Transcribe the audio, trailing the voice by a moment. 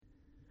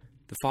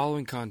The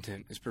following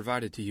content is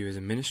provided to you as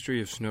a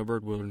ministry of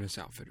Snowbird Wilderness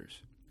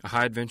Outfitters, a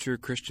high-adventure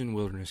Christian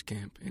wilderness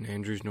camp in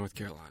Andrews, North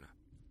Carolina.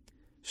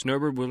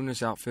 Snowbird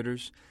Wilderness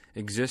Outfitters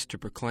exists to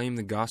proclaim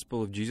the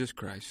gospel of Jesus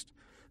Christ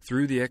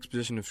through the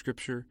exposition of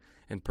Scripture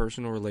and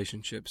personal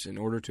relationships in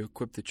order to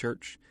equip the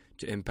church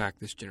to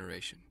impact this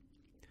generation.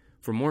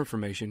 For more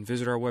information,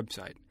 visit our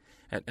website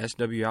at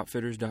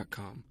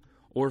swoutfitters.com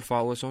or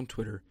follow us on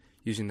Twitter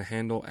using the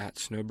handle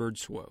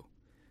 @SnowbirdSwo.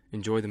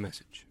 Enjoy the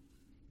message.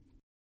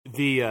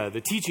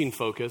 The teaching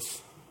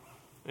focus,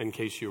 in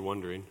case you're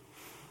wondering,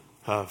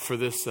 for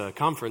this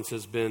conference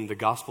has been the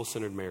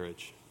gospel-centered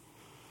marriage.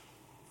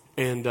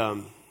 And I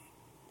don't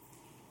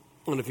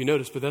know if you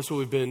noticed, but that's what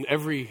we've been,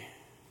 every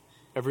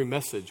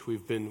message,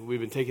 we've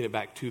been taking it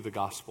back to the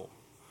gospel.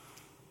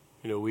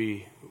 You know,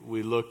 we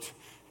looked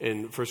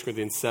in 1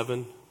 Corinthians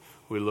 7,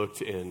 we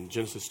looked in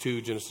Genesis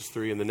 2, Genesis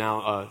 3, and then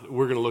now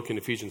we're going to look in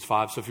Ephesians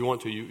 5. So if you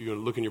want to, you're going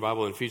to look in your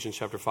Bible in Ephesians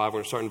chapter 5. We're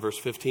going to start in verse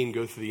 15,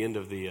 go through the end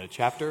of the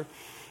chapter.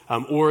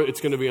 Or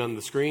it's going to be on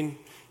the screen.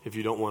 If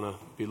you don't want to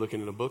be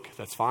looking at a book,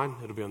 that's fine.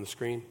 It'll be on the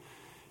screen.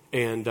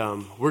 And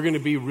we're going to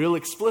be real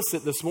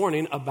explicit this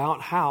morning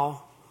about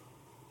how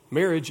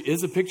marriage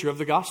is a picture of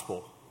the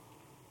gospel.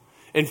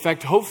 In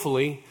fact,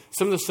 hopefully,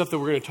 some of the stuff that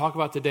we're going to talk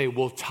about today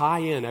will tie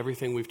in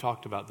everything we've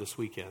talked about this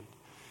weekend.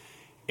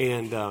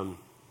 And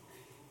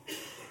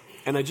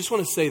I just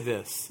want to say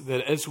this,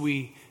 that as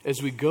we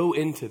go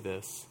into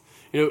this,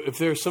 you know, if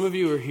there are some of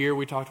you who are here,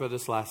 we talked about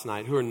this last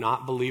night, who are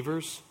not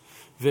believers,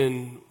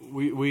 then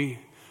we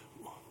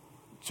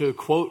to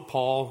quote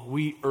Paul,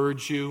 we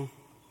urge you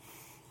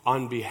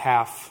on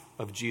behalf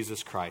of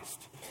Jesus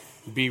Christ,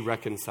 be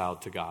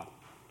reconciled to God.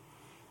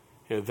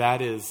 You know,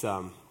 that is,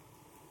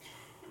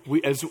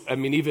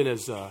 even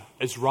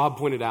as Rob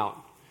pointed out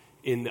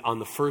on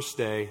the first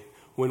day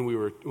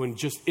when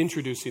just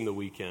introducing the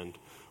weekend,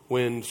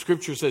 when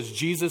Scripture says,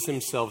 Jesus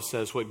himself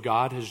says, what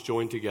God has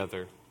joined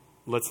together,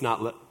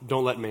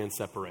 don't let man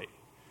separate.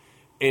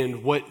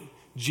 And what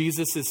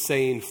Jesus is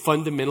saying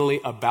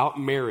fundamentally about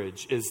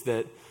marriage is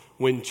that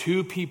when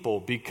two people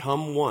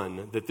become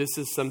one, that this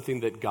is something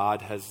that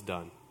God has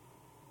done.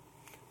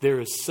 There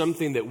is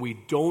something that we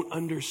don't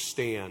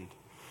understand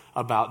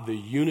about the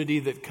unity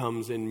that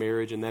comes in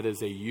marriage, and that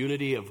is a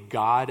unity of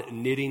God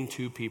knitting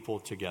two people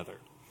together.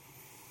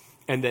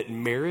 And that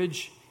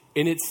marriage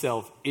in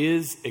itself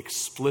is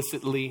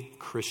explicitly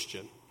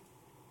Christian.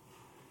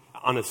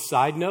 On a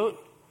side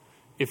note,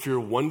 if you're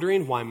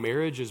wondering why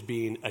marriage is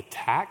being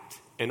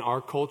attacked in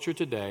our culture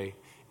today,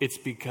 it's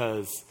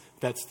because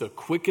that's the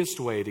quickest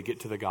way to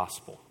get to the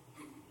gospel.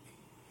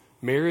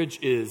 Marriage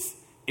is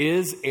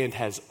and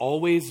has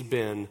always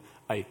been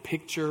a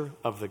picture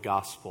of the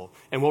gospel.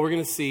 And what we're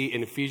going to see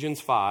in Ephesians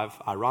 5,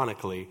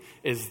 ironically,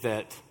 is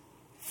that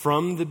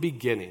from the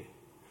beginning,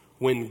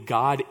 when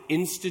God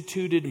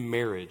instituted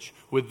marriage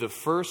with the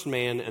first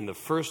man and the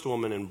first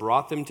woman and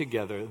brought them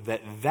together,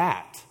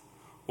 that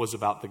was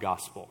about the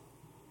gospel.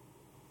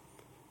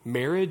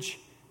 Marriage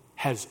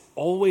has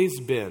always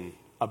been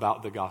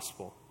about the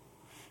gospel.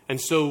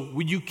 And so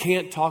you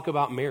can't talk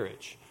about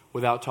marriage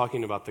without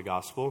talking about the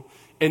gospel.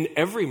 And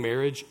every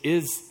marriage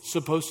is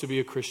supposed to be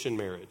a Christian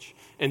marriage.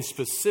 And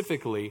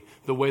specifically,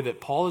 the way that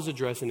Paul is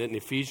addressing it in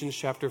Ephesians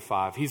chapter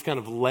 5, he's kind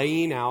of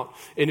laying out,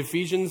 in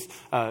Ephesians,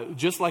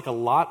 just like a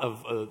lot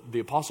of the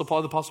Apostle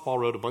Paul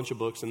wrote a bunch of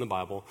books in the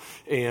Bible,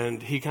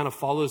 and he kind of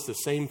follows the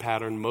same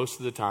pattern most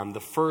of the time. The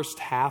first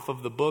half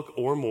of the book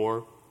or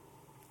more,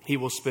 he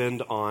will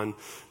spend on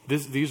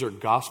this. These are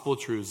gospel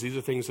truths. These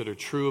are things that are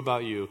true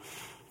about you.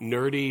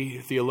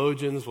 Nerdy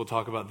theologians will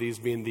talk about these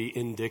being the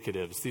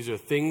indicatives. These are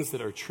things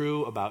that are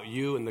true about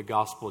you and the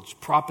gospel. It's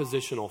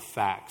propositional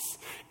facts.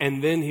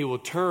 And then he will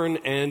turn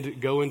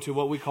and go into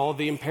what we call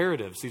the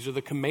imperatives. These are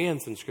the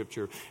commands in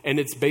Scripture. And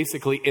it's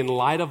basically, in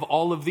light of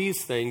all of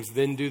these things,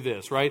 then do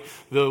this, right?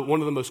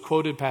 One of the most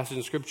quoted passages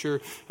in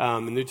Scripture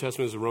in the New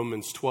Testament is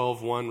Romans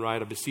 12:1,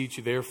 right? I beseech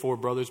you, therefore,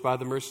 brothers, by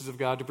the mercies of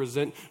God, to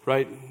present,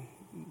 right,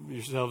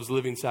 yourselves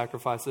living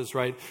sacrifices,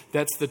 right?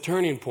 That's the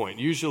turning point.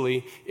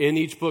 Usually in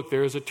each book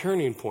there is a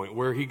turning point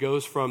where he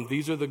goes from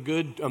these are the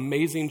good,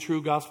 amazing,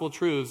 true gospel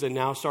truths and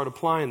now start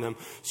applying them.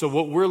 So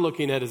what we're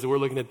looking at is that we're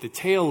looking at the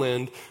tail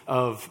end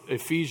of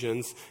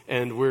Ephesians,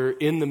 and we're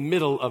in the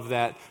middle of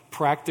that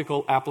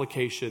practical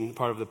application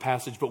part of the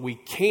passage, but we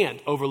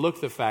can't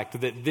overlook the fact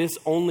that this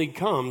only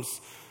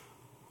comes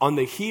on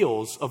the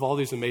heels of all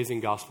these amazing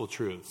gospel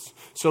truths.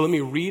 So let me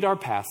read our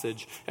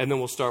passage, and then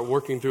we'll start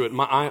working through it.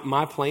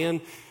 My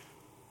plan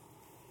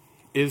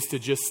is to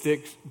just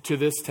stick to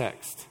this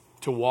text,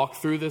 to walk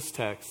through this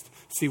text,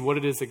 see what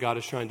it is that God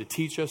is trying to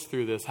teach us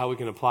through this, how we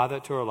can apply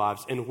that to our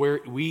lives, and where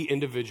we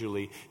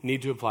individually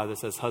need to apply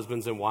this as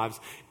husbands and wives.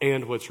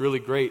 And what's really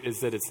great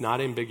is that it's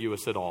not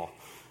ambiguous at all.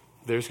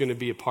 There's going to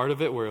be a part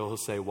of it where he'll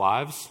say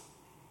wives,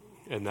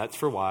 and that's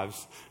for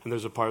wives. And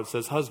there's a part that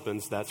says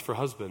husbands, that's for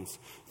husbands.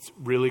 It's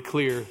really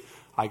clear.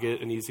 I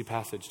get an easy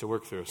passage to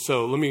work through.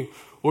 So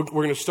we're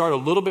going to start a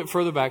little bit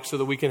further back so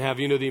that we can have,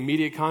 the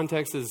immediate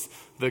context is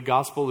the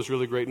gospel is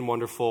really great and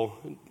wonderful.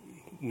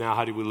 Now,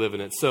 how do we live in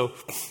it? So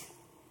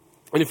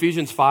In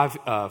Ephesians 5,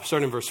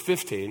 starting in verse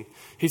 15,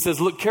 he says,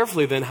 look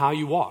carefully then how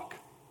you walk.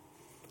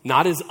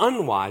 Not as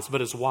unwise,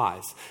 but as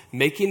wise,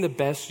 making the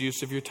best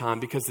use of your time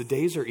because the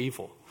days are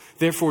evil.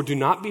 Therefore, do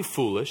not be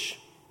foolish,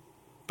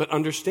 but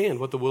understand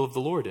what the will of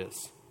the Lord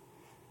is.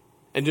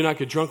 And do not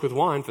get drunk with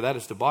wine, for that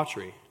is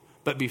debauchery,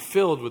 but be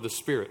filled with the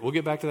Spirit. We'll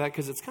get back to that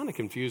because it's kind of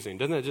confusing.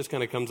 Doesn't it? Just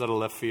kind of comes out of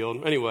left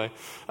field. Anyway,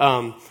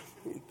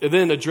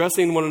 then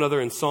addressing one another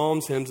in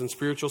psalms, hymns, and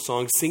spiritual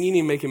songs, singing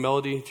and making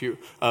melody to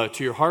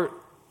your heart.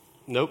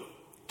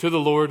 To the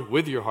Lord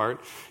with your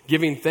heart,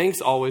 giving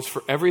thanks always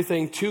for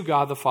everything to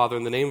God the Father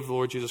in the name of the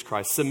Lord Jesus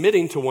Christ,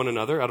 submitting to one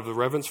another out of the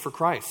reverence for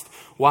Christ.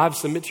 Wives,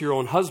 submit to your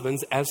own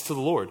husbands as to the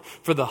Lord.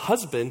 For the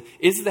husband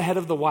is the head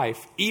of the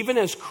wife, even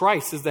as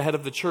Christ is the head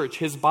of the church,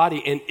 his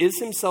body, and is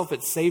himself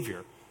its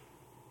Savior.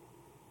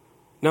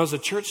 Now, as the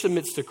church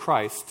submits to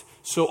Christ,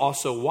 so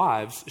also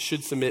wives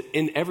should submit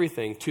in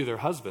everything to their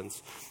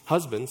husbands.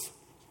 Husbands,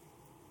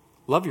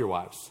 love your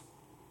wives,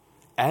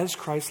 as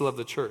Christ loved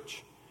the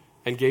church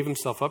and gave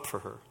himself up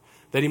for her,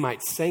 that he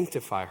might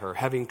sanctify her,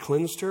 having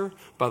cleansed her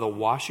by the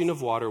washing of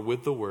water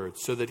with the word,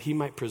 so that he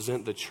might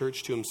present the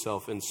church to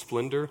himself in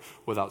splendor,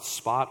 without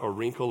spot or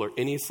wrinkle or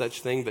any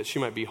such thing, that she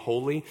might be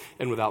holy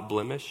and without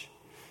blemish.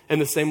 In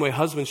the same way,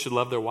 husbands should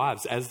love their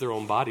wives as their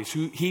own bodies.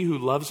 He who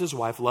loves his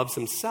wife loves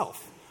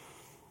himself.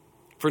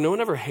 For no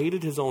one ever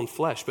hated his own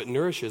flesh, but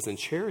nourishes and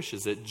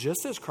cherishes it,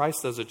 just as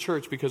Christ does the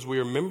church, because we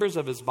are members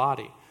of his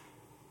body.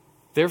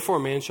 Therefore, a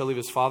man shall leave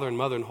his father and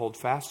mother and hold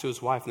fast to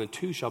his wife, and the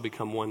two shall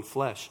become one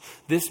flesh.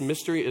 This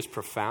mystery is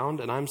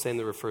profound, and I'm saying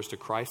that refers to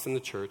Christ and the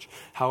church.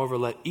 However,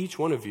 let each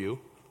one of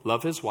you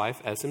love his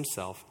wife as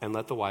himself, and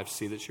let the wife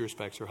see that she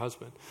respects her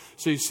husband.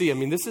 So you see,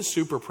 this is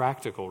super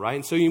practical, right?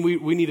 And so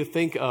we need to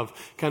think of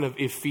kind of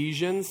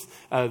Ephesians,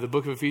 the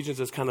book of Ephesians,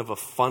 as kind of a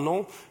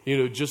funnel,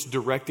 just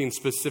directing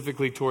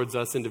specifically towards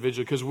us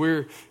individually. Because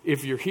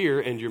if you're here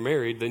and you're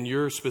married, then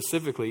you're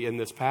specifically in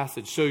this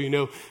passage.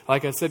 So,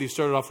 like I said, he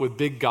started off with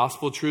big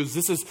gospel truths.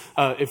 This is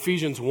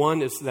Ephesians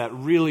 1 is that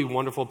really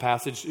wonderful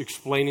passage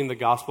explaining the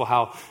gospel,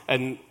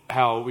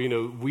 how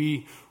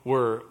we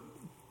were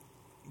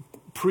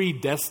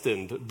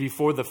predestined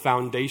before the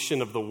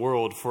foundation of the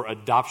world for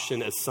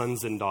adoption as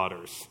sons and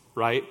daughters,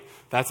 right?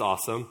 That's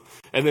awesome.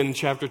 And then in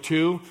chapter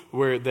 2,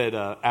 where that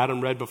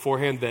Adam read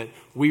beforehand, that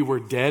we were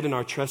dead in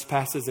our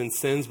trespasses and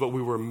sins, but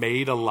we were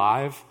made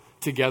alive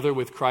together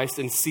with Christ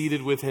and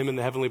seated with him in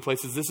the heavenly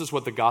places. This is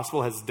what the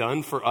gospel has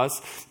done for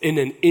us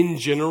in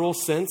general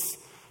sense,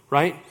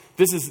 right?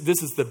 This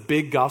is the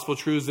big gospel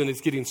truths, and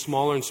it's getting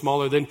smaller and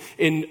smaller. Then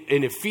in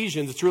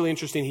Ephesians, it's really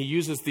interesting. He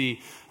uses the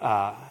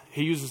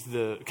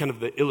kind of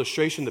the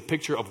illustration, the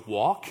picture of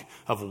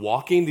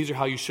walking. These are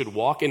how you should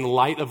walk in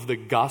light of the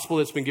gospel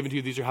that's been given to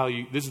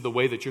you. This is the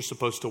way that you're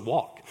supposed to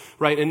walk,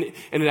 right? And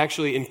it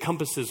actually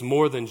encompasses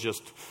more than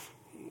just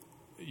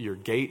your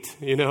gait,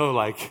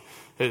 like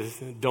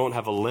don't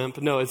have a limp.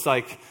 No, it's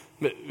like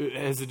it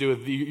has to do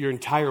with your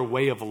entire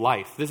way of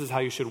life. This is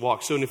how you should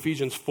walk. So in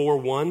Ephesians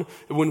 4:1,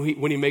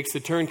 when he makes the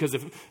turn, because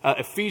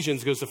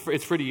Ephesians goes,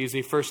 it's pretty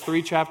easy. First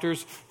 3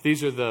 chapters,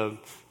 these are the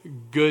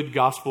good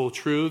gospel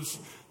truths.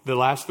 The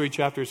last 3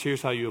 chapters,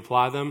 here's how you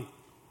apply them.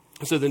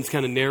 So then it's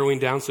kind of narrowing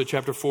down. So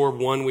chapter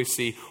 4:1, we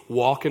see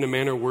walk in a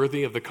manner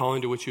worthy of the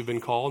calling to which you've been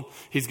called.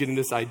 He's getting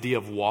this idea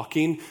of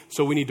walking.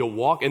 So we need to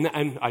walk. And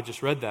I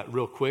just read that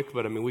real quick,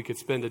 but we could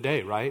spend a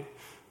day, right?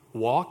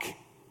 Walk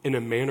in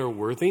a manner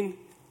worthy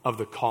of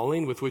the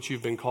calling with which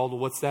you've been called. Well,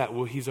 what's that?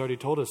 Well, he's already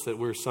told us that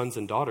we're sons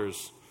and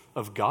daughters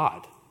of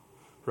God,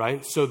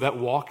 right? So that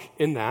walk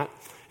in that.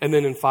 And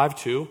then in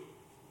 5:2,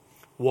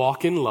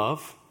 walk in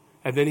love.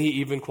 And then he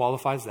even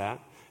qualifies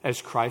that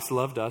as Christ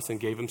loved us and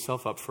gave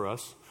himself up for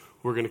us.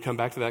 We're going to come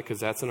back to that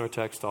because that's in our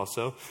text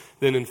also.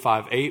 Then in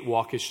 5:8,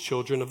 walk as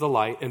children of the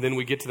light. And then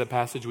we get to the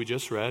passage we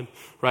just read,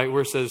 right,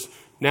 where it says,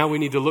 now we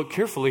need to look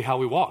carefully how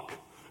we walk,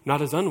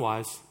 not as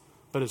unwise,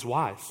 but as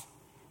wise.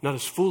 Not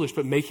as foolish,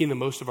 but making the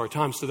most of our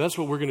time. So that's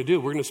what we're going to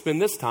do. We're going to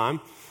spend this time,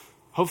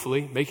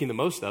 hopefully, making the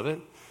most of it.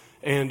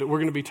 And we're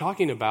going to be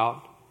talking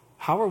about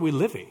how are we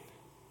living?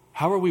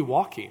 How are we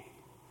walking?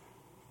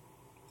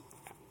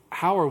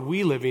 How are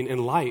we living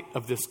in light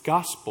of this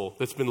gospel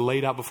that's been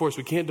laid out before us?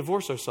 We can't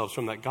divorce ourselves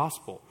from that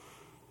gospel.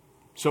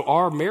 So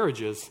our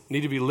marriages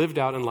need to be lived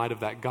out in light of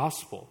that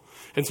gospel.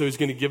 And so he's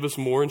going to give us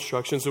more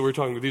instructions. So we're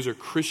talking, these are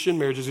Christian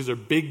marriages. These are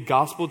big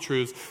gospel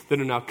truths that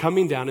are now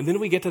coming down. And then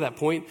we get to that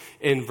point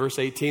in verse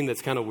 18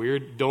 that's kind of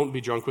weird. Don't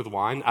be drunk with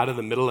wine out of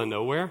the middle of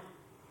nowhere.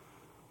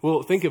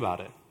 Well, think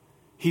about it.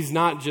 He's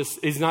not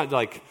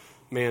like,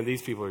 man,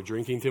 these people are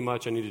drinking too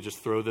much. I need to just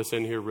throw this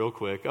in here real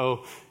quick.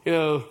 Oh,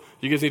 you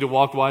guys need to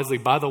walk wisely.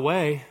 By the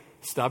way,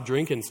 stop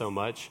drinking so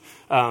much.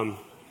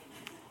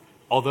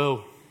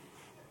 Although,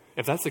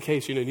 if that's the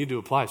case, you need to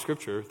apply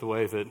Scripture the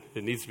way that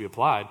it needs to be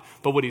applied.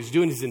 But what he's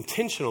doing is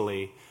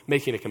intentionally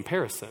making a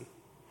comparison.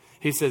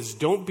 He says,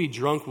 don't be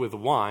drunk with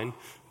wine.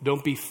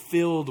 Don't be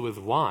filled with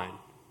wine,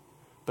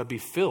 but be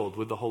filled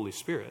with the Holy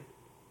Spirit.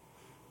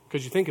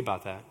 Because you think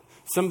about that.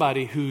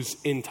 Somebody who's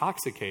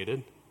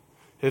intoxicated,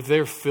 if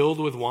they're filled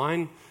with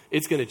wine,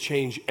 it's going to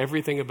change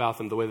everything about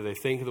them, the way that they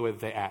think, the way that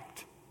they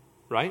act.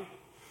 right?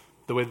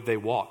 The way that they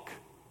walk.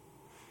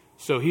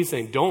 So he's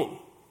saying, don't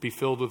be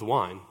filled with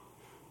wine,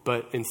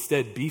 but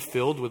instead be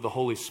filled with the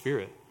Holy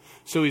Spirit.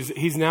 So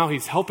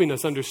he's helping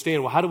us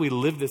understand, well, how do we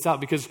live this out?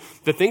 Because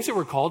the things that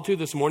we're called to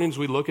this morning as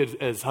we look at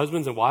as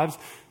husbands and wives,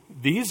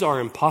 these are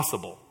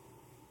impossible.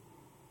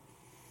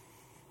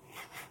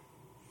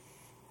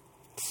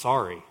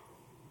 Sorry.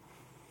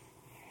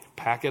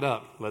 Pack it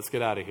up. Let's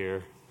get out of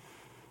here.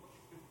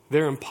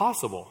 They're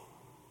impossible.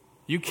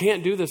 You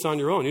can't do this on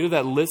your own. You know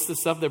that list of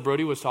stuff that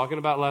Brody was talking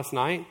about last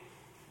night?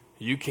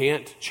 You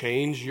can't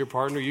change your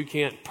partner. You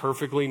can't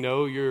perfectly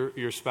know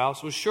your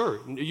spouse. Well, sure,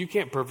 you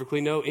can't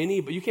perfectly know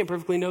but you can't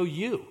perfectly know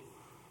you.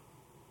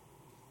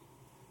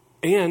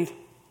 And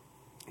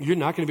you're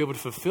not going to be able to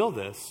fulfill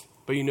this.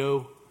 But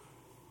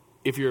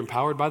if you're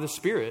empowered by the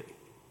Spirit,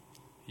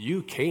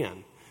 you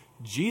can.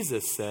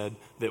 Jesus said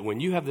that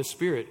when you have the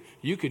Spirit,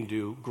 you can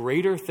do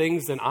greater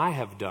things than I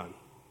have done.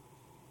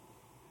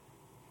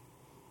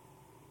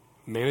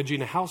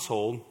 Managing a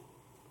household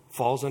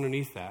falls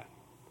underneath that.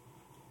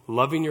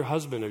 Loving your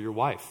husband or your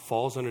wife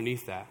falls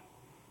underneath that.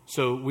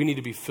 So we need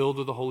to be filled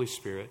with the Holy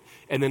Spirit.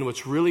 And then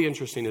what's really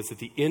interesting is at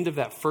the end of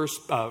that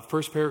first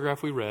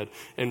paragraph we read,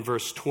 in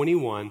verse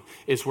 21,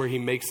 is where he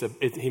makes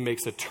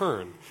a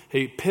turn.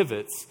 He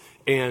pivots,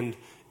 and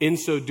in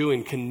so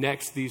doing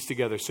connects these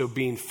together. So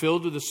being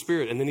filled with the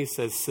Spirit, and then he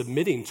says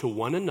submitting to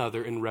one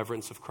another in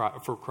reverence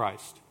for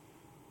Christ.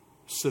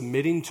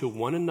 Submitting to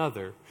one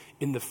another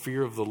in the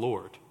fear of the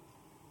Lord.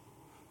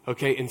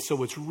 Okay, and so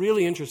what's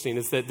really interesting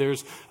is that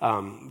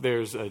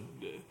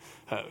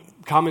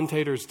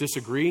commentators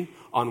disagree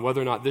on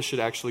whether or not this should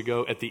actually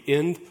go at the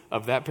end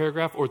of that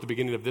paragraph or at the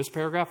beginning of this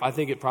paragraph. I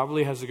think it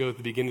probably has to go at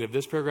the beginning of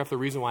this paragraph. The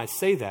reason why I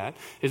say that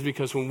is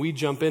because when we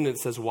jump in and it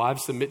says,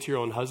 wives, submit to your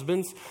own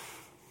husbands,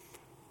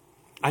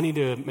 I need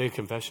to make a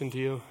confession to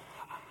you.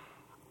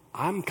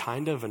 I'm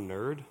kind of a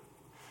nerd.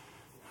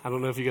 I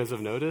don't know if you guys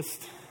have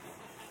noticed.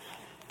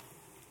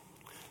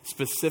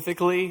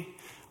 Specifically,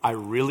 I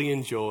really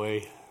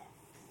enjoy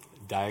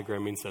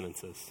diagramming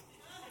sentences.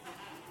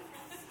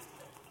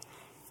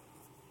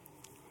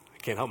 I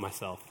can't help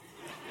myself.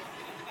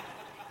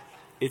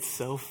 It's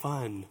so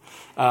fun.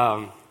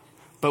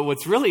 But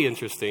what's really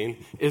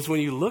interesting is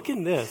when you look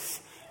in this,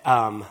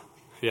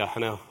 yeah, I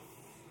know.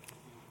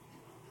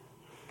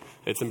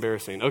 It's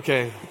embarrassing.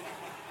 Okay.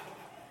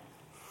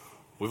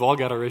 We've all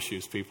got our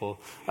issues, people.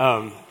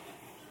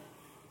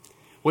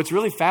 What's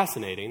really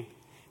fascinating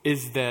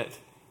is that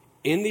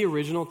in the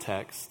original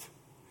text,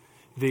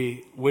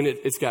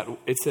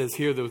 it says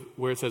here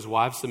where it says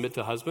wives submit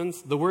to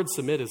husbands, the word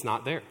submit is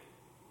not there.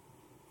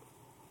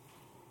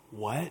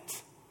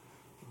 What?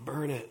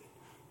 Burn it.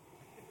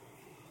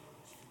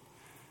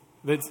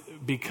 That's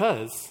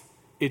because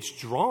it's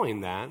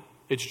drawing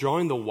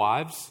the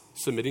wives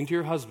submitting to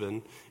your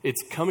husband.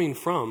 It's coming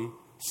from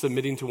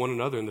submitting to one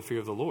another in the fear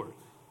of the Lord.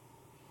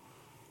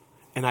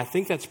 And I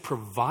think that's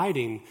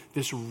providing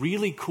this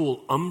really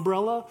cool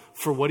umbrella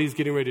for what he's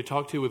getting ready to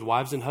talk to with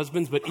wives and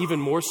husbands. But even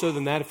more so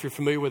than that, if you're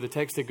familiar with the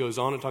text, it goes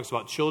on and talks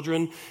about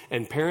children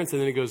and parents,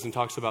 and then it goes and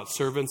talks about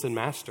servants and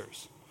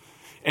masters.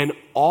 And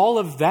all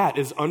of that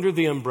is under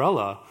the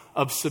umbrella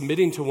of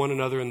submitting to one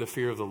another in the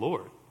fear of the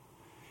Lord.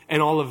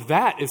 And all of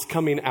that is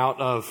coming out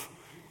of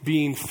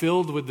being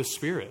filled with the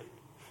Spirit.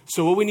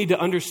 So what we need to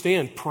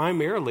understand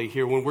primarily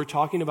here when we're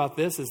talking about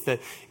this is that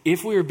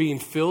if we are being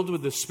filled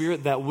with the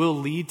Spirit, that will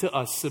lead to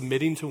us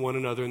submitting to one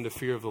another in the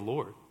fear of the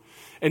Lord.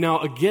 And now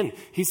again,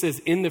 he says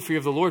in the fear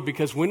of the Lord,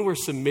 because when we're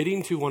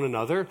submitting to one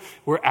another,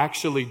 we're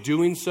actually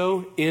doing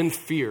so in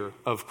fear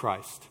of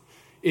Christ,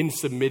 in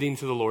submitting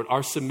to the Lord.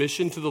 Our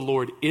submission to the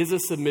Lord is a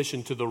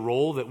submission to the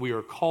role that we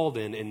are called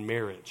in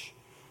marriage.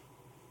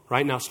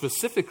 Right now,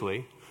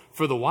 specifically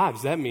for the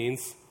wives, that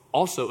means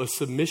also a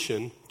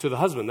submission to the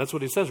husband. That's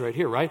what he says right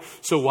here, right?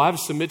 So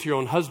wives, submit to your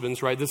own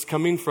husbands, right? This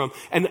coming from,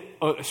 and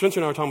Spencer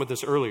and I were talking about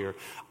this earlier.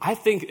 I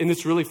think, and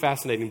it's really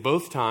fascinating,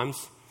 both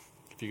times,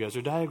 if you guys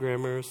are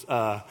diagrammers,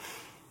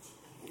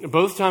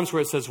 both times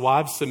where it says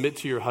wives, submit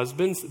to your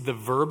husbands, the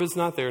verb is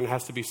not there and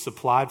has to be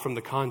supplied from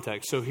the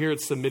context. So here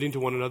it's submitting to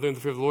one another in the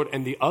fear of the Lord.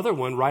 And the other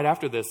one, right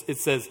after this, it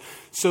says,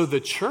 so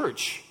the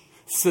church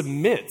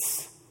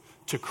submits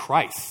to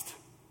Christ.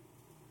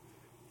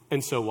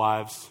 And so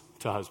wives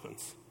to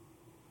husbands.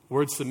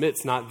 Word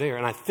submit's not there.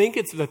 And I think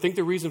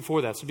the reason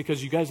for that is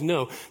because you guys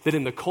know that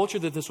in the culture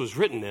that this was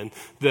written in,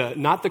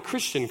 not the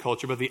Christian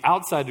culture, but the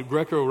outside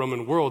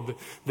Greco-Roman world,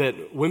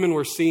 that women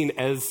were seen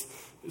as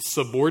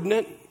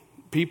subordinate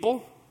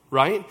people,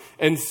 right?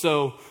 And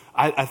so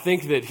I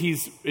think that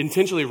he's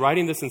intentionally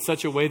writing this in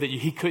such a way that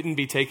he couldn't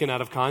be taken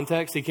out of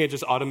context. He can't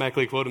just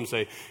automatically quote him and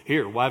say,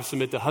 here, wives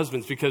submit to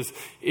husbands, because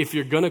if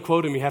you're going to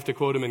quote him, you have to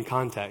quote him in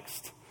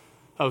context.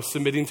 Oh,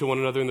 submitting to one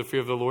another in the fear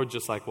of the Lord,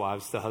 just like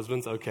wives to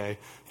husbands. Okay.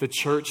 The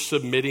church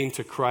submitting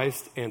to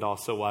Christ and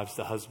also wives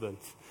to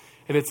husbands.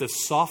 And I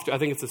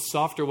think it's a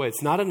softer way.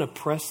 It's not an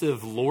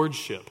oppressive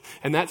lordship.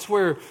 And that's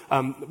where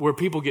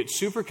people get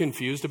super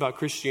confused about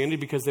Christianity,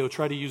 because they will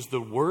try to use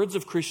the words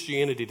of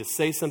Christianity to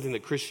say something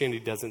that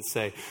Christianity doesn't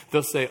say.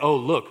 They'll say, oh,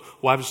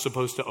 look, wives are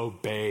supposed to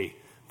obey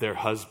their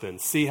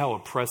husbands. See how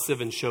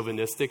oppressive and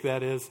chauvinistic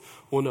that is?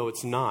 Well, no,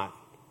 it's not,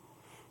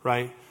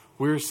 right?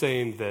 We're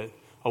saying that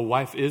a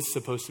wife is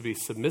supposed to be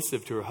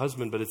submissive to her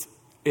husband, but it's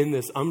in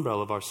this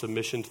umbrella of our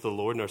submission to the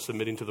Lord and our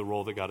submitting to the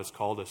role that God has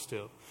called us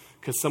to.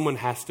 Because someone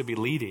has to be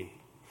leading,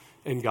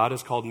 and God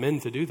has called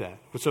men to do that.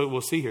 So we'll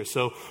see here.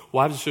 So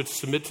wives should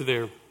submit to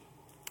their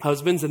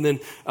husbands, and then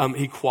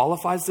he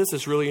qualifies this.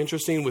 It's really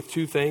interesting with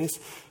two things.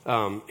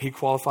 He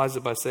qualifies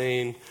it by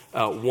saying,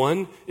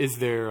 one is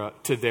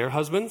to their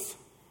husbands,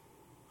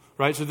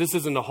 right? So this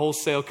isn't a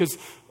wholesale, because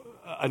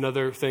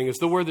another thing is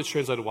the word that's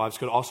translated wives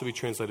could also be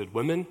translated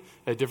women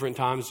at different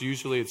times.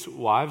 Usually it's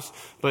wives,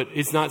 but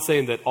it's not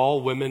saying that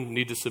all women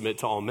need to submit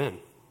to all men.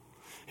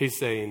 He's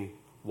saying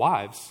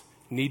wives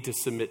need to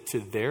submit to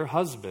their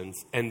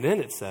husbands, and then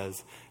it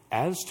says,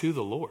 as to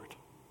the Lord.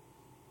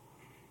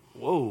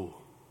 Whoa.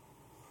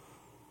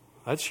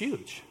 That's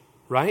huge,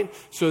 right?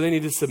 So they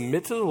need to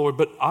submit to the Lord,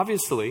 but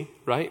obviously,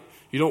 right,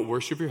 you don't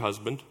worship your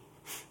husband,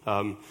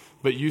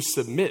 but you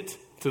submit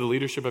to the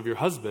leadership of your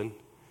husband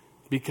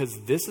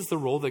because this is the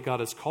role that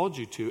God has called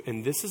you to,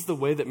 and this is the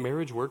way that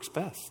marriage works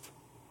best.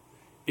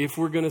 If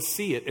we're going to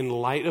see it in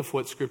light of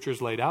what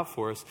Scripture's laid out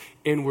for us,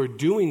 and we're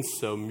doing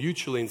so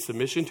mutually in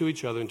submission to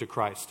each other and to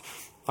Christ.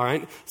 All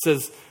right? It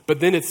says, but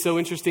then it's so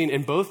interesting,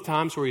 in both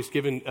times where he's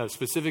given a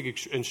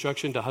specific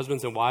instruction to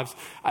husbands and wives,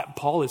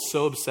 Paul is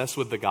so obsessed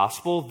with the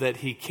gospel that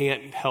he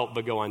can't help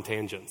but go on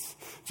tangents.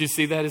 Do you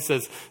see that? It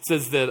says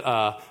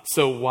that,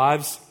 so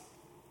wives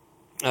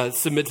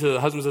submit to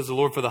the husbands as the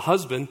Lord, for the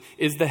husband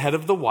is the head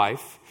of the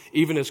wife,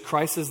 even as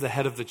Christ is the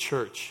head of the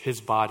church, his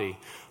body,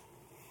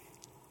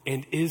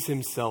 and is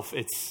himself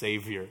its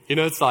Savior. You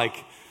know, it's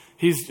like,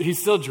 He's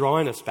still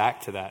drawing us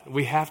back to that.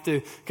 We have to,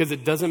 because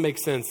it doesn't make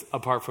sense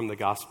apart from the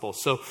gospel.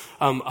 So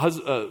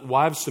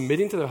wives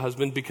submitting to their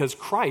husband because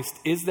Christ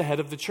is the head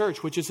of the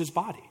church, which is his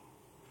body.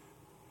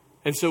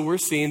 And so we're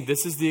seeing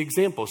this is the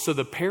example. So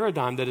the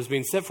paradigm that is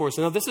being set for us.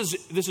 Now this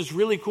is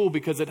really cool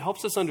because it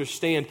helps us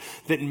understand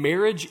that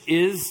marriage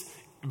is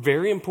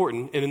very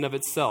important in and of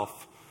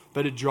itself,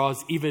 but it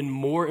draws even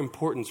more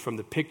importance from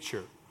the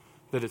picture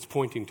that it's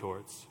pointing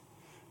towards.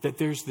 That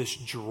there's this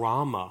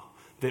drama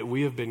that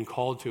we have been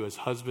called to as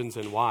husbands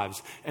and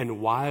wives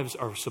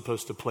are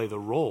supposed to play the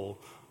role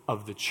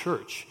of the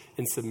church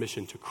in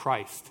submission to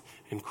Christ,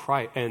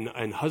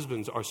 and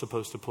husbands are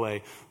supposed to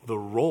play the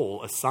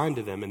role assigned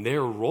to them, and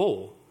their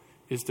role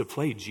is to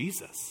play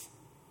Jesus.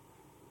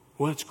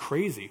 Well, it's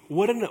crazy.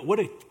 What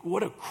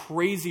a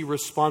crazy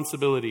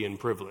responsibility and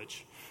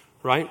privilege,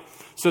 right?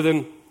 So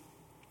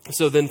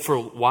then for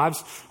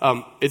wives,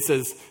 it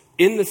says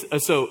in this.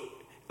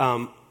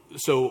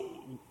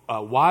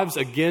 Wives,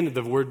 again,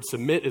 the word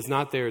submit is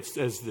not there. It's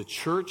as the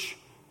church,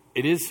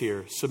 it is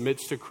here,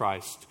 submits to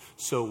Christ.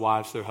 So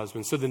wives to their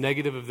husbands. So the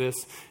negative of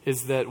this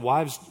is that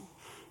wives,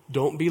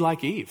 don't be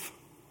like Eve.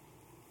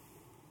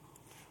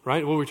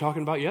 Right? What we were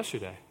talking about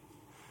yesterday.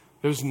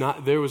 There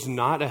was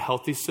not a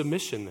healthy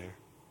submission there.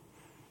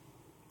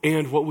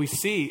 And what we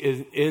see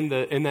is in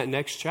that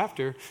next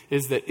chapter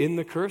is that in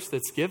the curse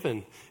that's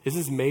given, this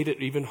has made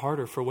it even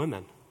harder for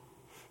women.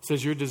 It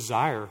says your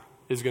desire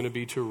is going to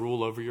be to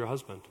rule over your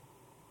husband.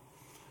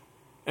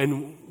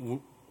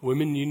 And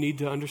women, you need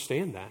to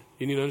understand that.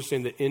 You need to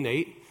understand that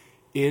innate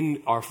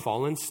in our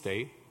fallen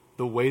state,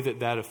 the way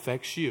that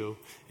affects you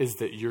is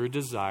that your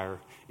desire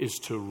is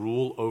to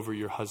rule over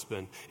your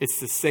husband. It's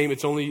the same.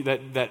 It's only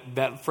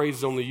that phrase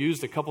is only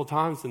used a couple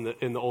times in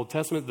the Old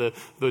Testament.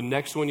 The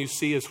next one you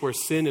see is where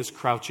sin is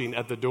crouching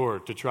at the door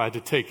to try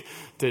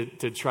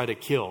to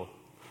kill.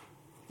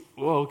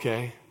 Well,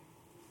 okay.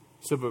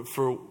 So, but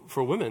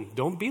for women,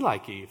 don't be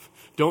like Eve.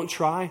 Don't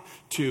try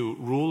to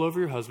rule over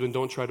your husband.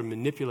 Don't try to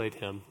manipulate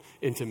him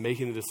into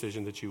making the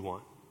decision that you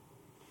want.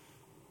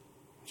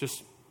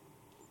 Just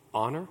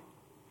honor,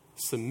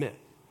 submit.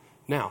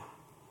 Now,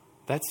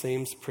 that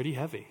seems pretty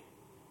heavy.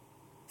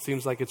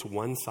 Seems like it's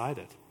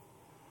one-sided,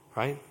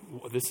 right?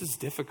 This is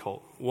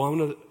difficult.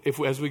 Well,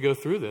 as we go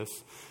through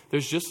this,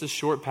 there's just a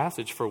short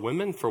passage for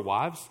women, for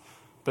wives,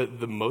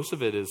 but the most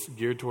of it is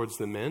geared towards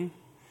the men,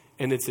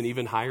 and it's an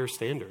even higher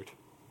standard.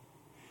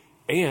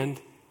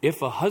 And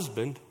if a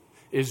husband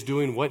is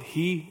doing what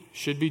he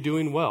should be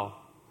doing well,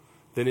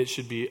 then it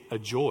should be a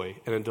joy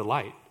and a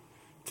delight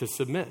to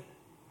submit.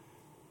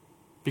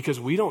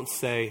 Because we don't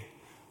say,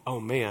 oh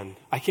man,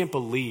 I can't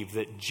believe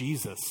that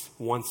Jesus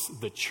wants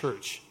the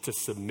church to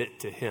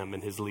submit to him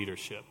and his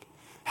leadership.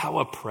 How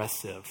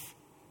oppressive.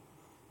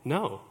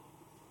 No,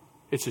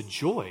 it's a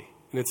joy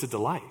and it's a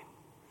delight,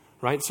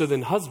 right? So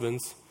then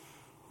husbands,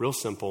 real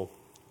simple,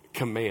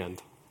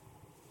 command.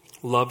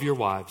 Love your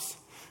wives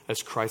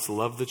as Christ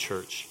loved the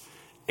church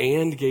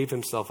and gave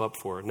himself up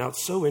for it. Now,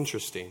 it's so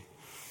interesting.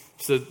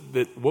 So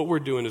that what we're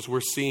doing is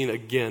we're seeing,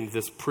 again,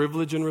 this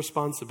privilege and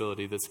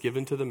responsibility that's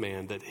given to the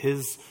man, that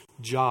his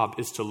job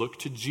is to look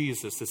to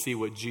Jesus to see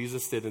what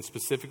Jesus did. And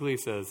specifically,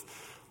 it says,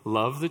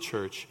 love the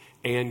church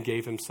and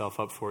gave himself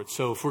up for it.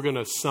 So if we're going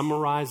to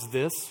summarize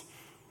this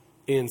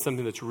in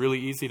something that's really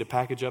easy to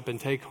package up and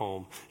take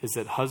home, is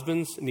that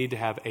husbands need to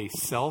have a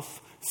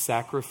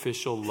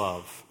self-sacrificial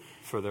love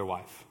for their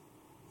wife.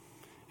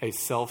 a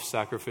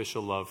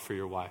self-sacrificial love for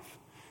your wife.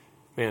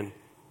 Man,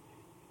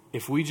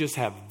 if we just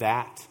have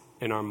that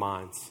in our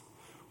minds,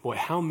 boy,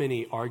 how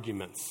many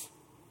arguments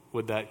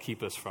would that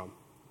keep us from?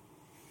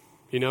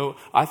 You know,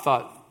 I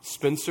thought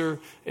Spencer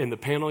in the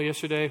panel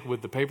yesterday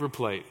with the paper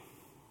plate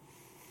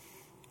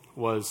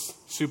was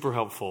super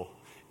helpful.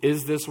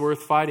 Is this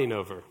worth fighting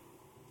over?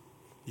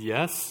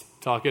 Yes,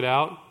 talk it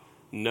out.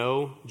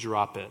 No,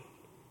 drop it.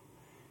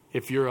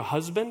 If you're a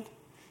husband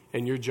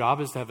and your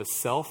job is to have a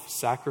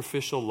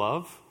self-sacrificial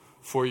love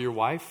for your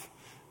wife,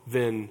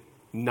 then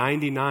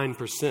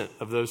 99%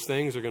 of those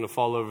things are going to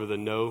fall over the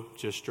no,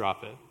 just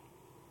drop it.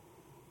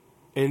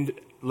 And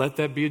let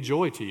that be a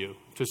joy to you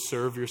to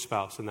serve your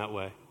spouse in that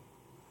way.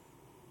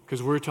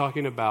 Because we're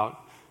talking about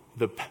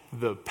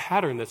the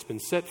pattern that's been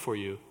set for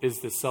you is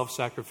the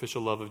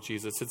self-sacrificial love of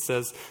Jesus. It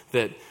says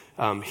that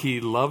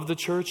he loved the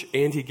church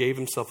and he gave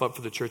himself up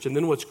for the church. And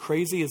then what's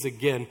crazy is,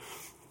 again,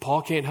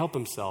 Paul can't help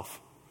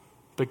himself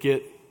but go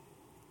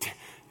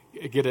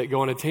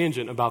on a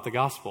tangent about the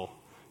gospel.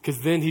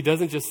 Because then he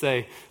doesn't just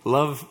say,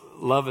 love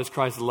as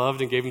Christ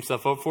loved and gave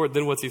himself up for it.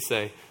 Then what's he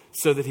say?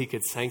 So that he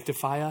could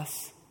sanctify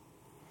us.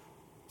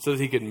 So that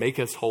he could make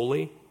us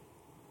holy,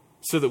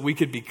 so that we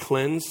could be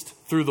cleansed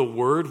through the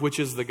word, which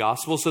is the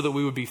gospel, so that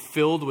we would be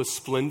filled with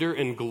splendor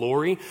and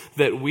glory,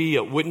 that we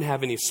wouldn't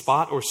have any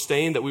spot or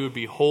stain, that we would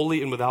be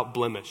holy and without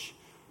blemish.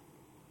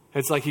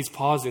 It's like he's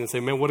pausing and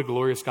saying, man, what a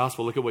glorious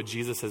gospel. Look at what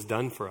Jesus has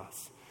done for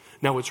us.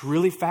 Now, what's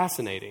really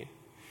fascinating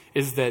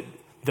is that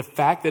the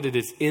fact that it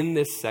is in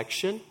this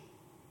section,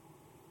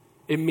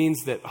 it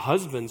means that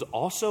husbands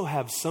also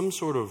have some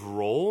sort of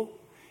role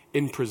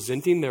in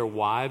presenting their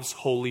wives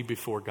holy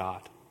before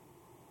God.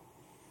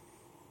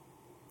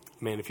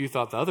 Man, if you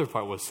thought the other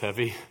part was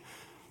heavy.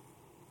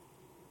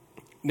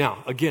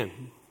 Now, again,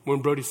 when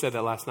Brody said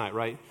that last night,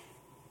 right?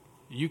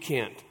 You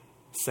can't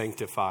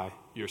sanctify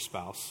your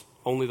spouse.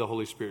 Only the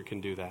Holy Spirit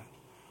can do that.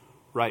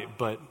 Right?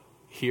 But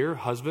here,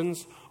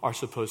 husbands are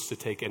supposed to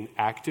take an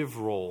active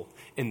role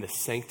in the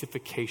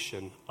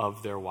sanctification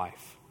of their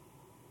wife.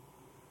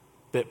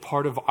 That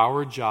part of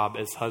our job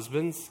as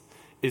husbands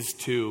is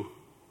to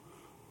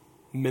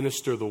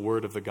minister the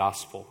word of the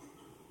gospel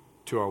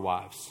to our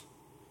wives.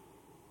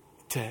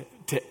 To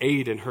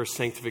aid in her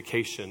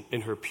sanctification,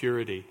 in her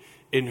purity,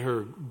 in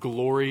her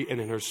glory, and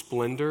in her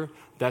splendor.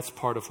 That's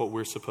part of what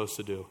we're supposed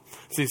to do.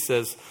 So he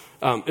says,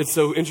 it's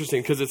so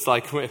interesting because it's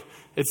like,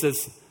 it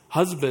says,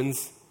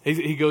 husbands,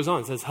 he goes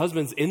on, it says,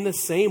 husbands in the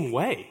same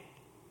way,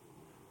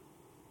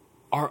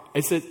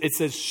 it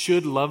says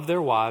should love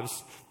their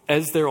wives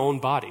as their own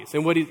bodies.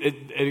 And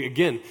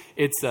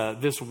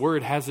this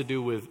word has to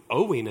do with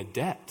owing a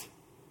debt.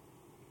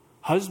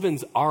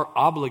 Husbands are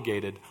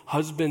obligated.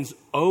 Husbands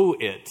owe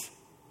it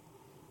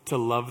to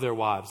love their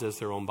wives as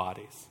their own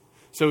bodies.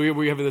 So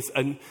we're having this,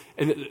 and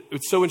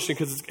it's so interesting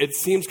because it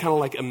seems kind of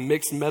like a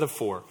mixed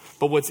metaphor.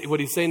 But what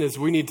he's saying is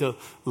we need to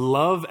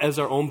love as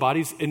our own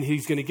bodies, and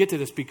he's going to get to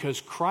this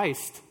because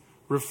Christ,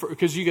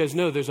 because you guys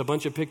know there's a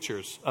bunch of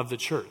pictures of the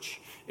church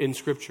in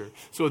Scripture.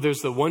 So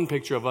there's the one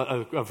picture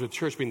of the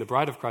church being the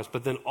bride of Christ,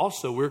 but then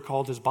also we're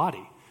called his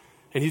body.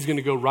 And he's going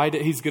to go right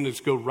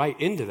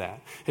into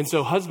that. And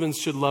so husbands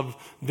should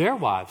love their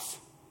wives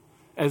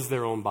as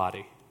their own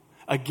body.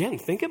 Again,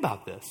 think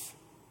about this.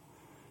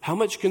 How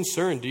much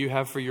concern do you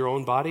have for your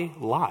own body?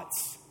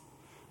 Lots,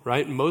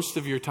 right? Most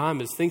of your time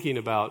is thinking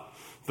about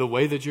the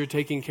way that you're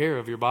taking care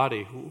of your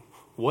body,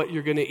 what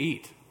you're going to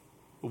eat,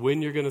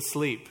 when you're going to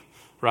sleep,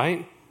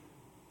 right?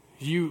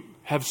 You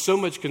have so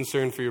much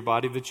concern for your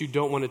body that you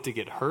don't want it to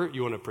get hurt.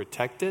 You want to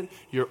protect it.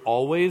 You're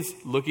always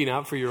looking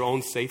out for your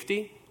own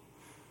safety.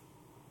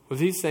 Well,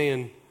 he's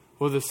saying,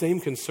 well, the same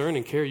concern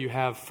and care you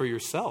have for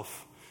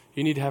yourself,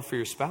 you need to have for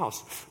your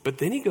spouse. But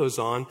then he goes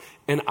on,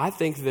 and I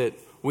think that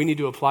we need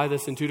to apply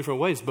this in two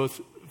different ways,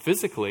 both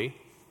physically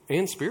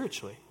and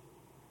spiritually.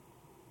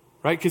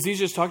 Right? Because he's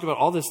just talked about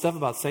all this stuff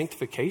about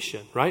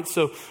sanctification, right?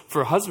 So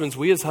for husbands,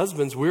 we as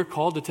husbands, we're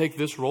called to take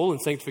this role in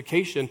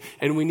sanctification,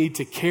 and we need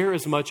to care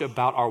as much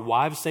about our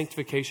wives'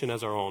 sanctification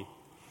as our own.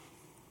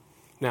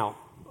 Now,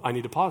 I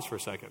need to pause for a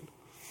second.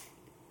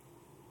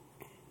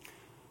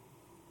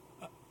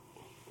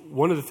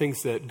 One of the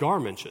things that Gar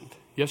mentioned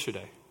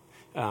yesterday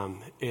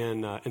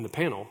in the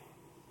panel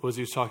was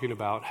he was talking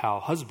about how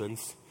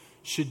husbands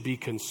should be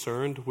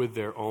concerned with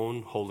their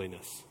own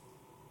holiness.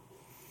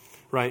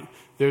 Right?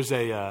 There's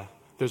a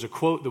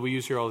quote that we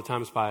use here all the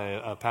time. It's by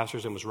a pastor.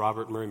 His name was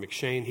Robert Murray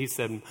McShane. He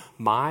said,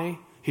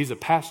 he's a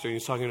pastor, and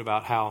he's talking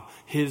about how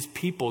his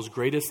people's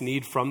greatest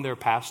need from their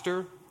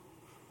pastor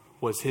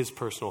was his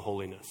personal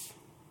holiness.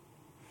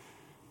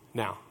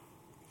 Now,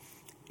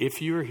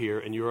 if you're here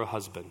and you're a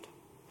husband,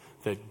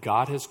 that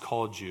God has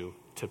called you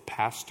to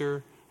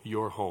pastor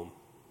your home,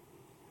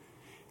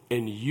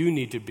 and you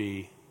need to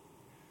be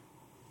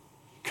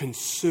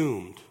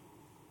consumed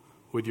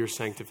with your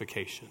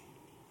sanctification,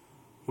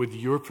 with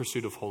your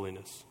pursuit of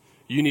holiness.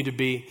 You need to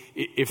be,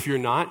 if you're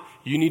not,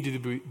 you need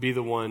to be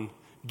the one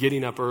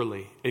getting up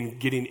early and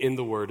getting in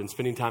the Word and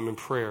spending time in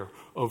prayer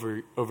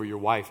over your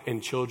wife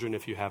and children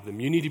if you have them.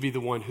 You need to be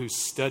the one who's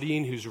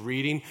studying, who's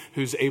reading,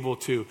 who's able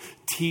to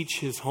teach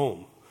his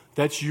home.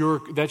 That's your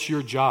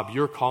job,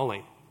 your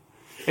calling.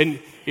 And,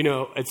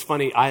 it's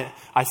funny,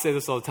 I say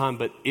this all the time,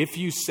 but if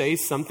you say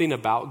something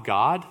about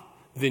God,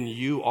 then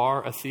you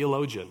are a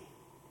theologian.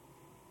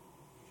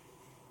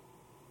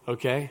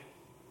 Okay?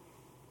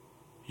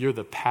 You're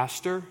the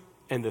pastor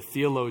and the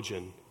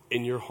theologian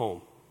in your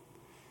home.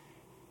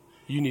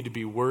 You need to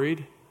be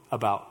worried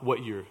about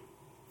what you're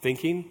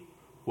thinking,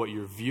 what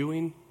you're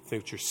viewing,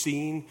 what you're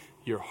seeing,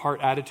 your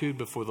heart attitude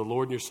before the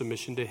Lord and your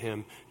submission to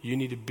him. You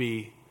need to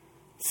be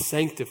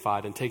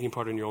sanctified and taking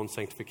part in your own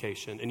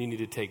sanctification. And you need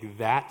to take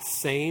that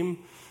same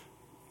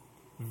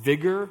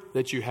vigor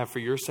that you have for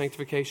your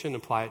sanctification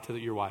and apply it to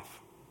your wife.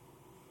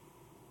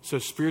 So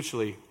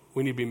spiritually,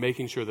 we need to be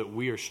making sure that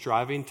we are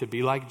striving to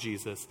be like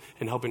Jesus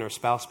and helping our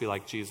spouse be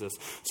like Jesus.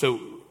 So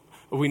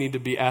we need to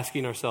be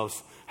asking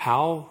ourselves,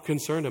 how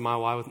concerned am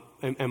I with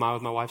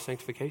my wife's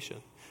sanctification?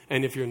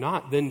 And if you're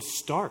not, then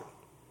start.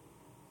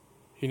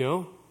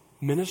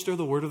 Minister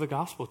the word of the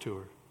gospel to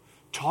her.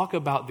 Talk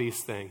about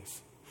these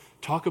things.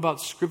 Talk about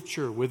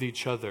scripture with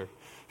each other.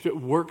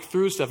 Work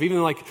through stuff.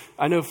 Even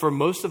I know for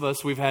most of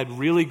us, we've had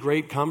really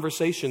great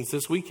conversations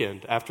this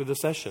weekend after the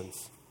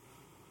sessions.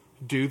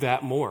 Do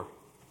that more.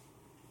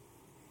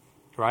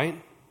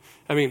 Right?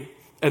 And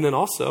then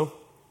also,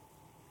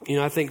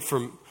 I think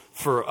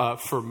for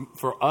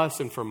us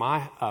and for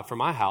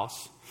my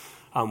house,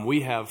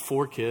 we have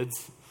 4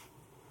 kids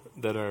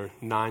that are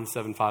 9,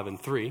 7, 5,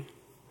 and 3.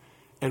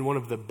 And one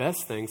of the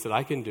best things that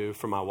I can do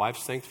for my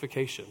wife's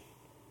sanctification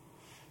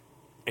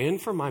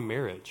and for my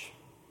marriage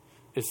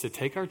is to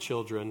take our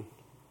children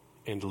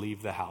and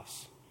leave the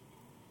house.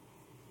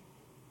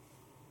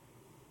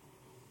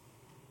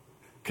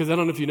 Because I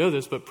don't know if you know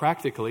this, but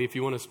practically, if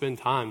you want to spend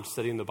time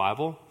studying the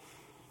Bible,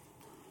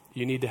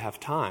 you need to have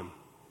time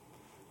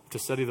to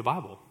study the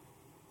Bible.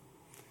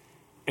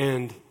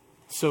 And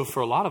so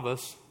for a lot of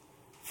us,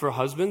 for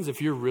husbands,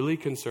 if you're really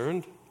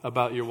concerned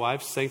about your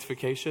wife's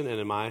sanctification, and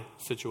in my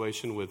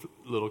situation with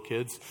little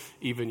kids,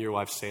 even your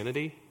wife's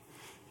sanity,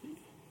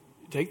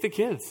 take the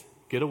kids,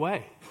 get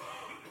away.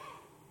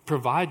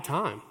 Provide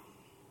time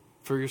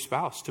for your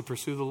spouse to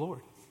pursue the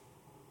Lord.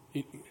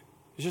 It's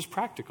just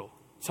practical.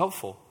 It's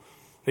helpful.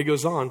 It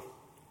goes on.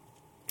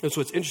 And so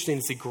what's interesting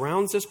is he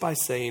grounds us by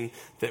saying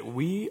that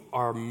we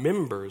are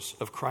members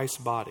of Christ's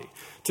body.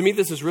 To me,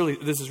 this is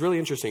really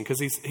interesting because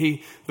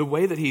the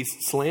way that he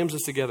slams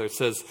this together, it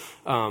says,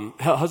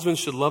 husbands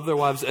should love their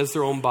wives as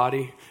their own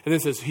body. And then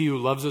it says, he who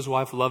loves his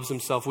wife loves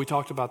himself. We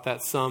talked about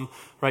that some,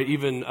 right?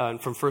 Even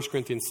from 1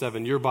 Corinthians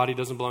 7, your body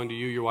doesn't belong to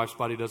you. Your wife's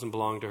body doesn't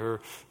belong to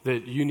her.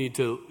 That you need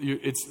to,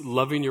 it's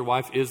loving your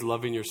wife is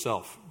loving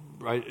yourself,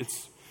 right?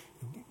 It's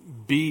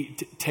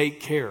take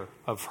care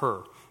of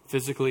her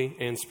physically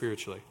and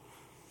spiritually.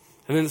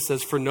 And then it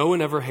says, for no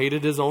one ever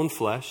hated his own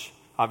flesh.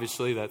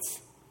 Obviously,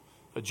 that's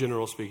a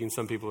general speaking.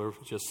 Some people are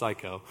just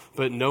psycho.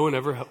 But no one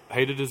ever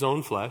hated his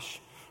own flesh,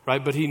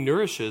 right? But he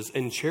nourishes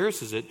and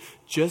cherishes it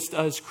just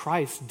as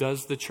Christ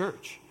does the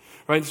church,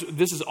 right? So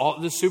this is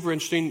super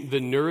interesting. The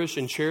nourish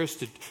and cherish,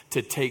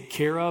 to take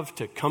care of,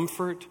 to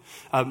comfort.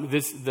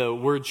 The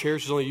word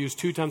cherish is only used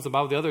 2 times in the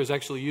Bible. The other is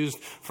actually used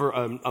for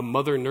a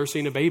mother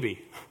nursing a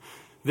baby.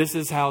 This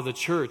is how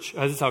this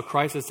is how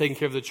Christ has taken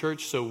care of the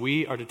church, so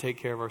we are to take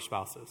care of our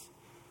spouses.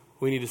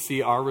 We need to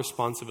see our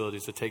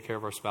responsibilities to take care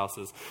of our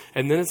spouses.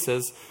 And then it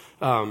says,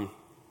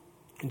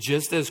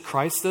 just as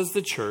Christ does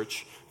the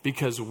church,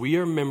 because we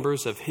are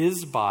members of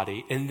his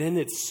body. And then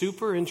it's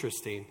super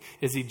interesting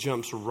as he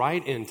jumps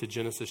right into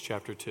Genesis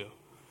chapter 2.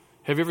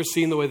 Have you ever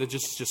seen the way that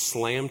just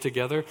slam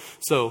together?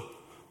 So,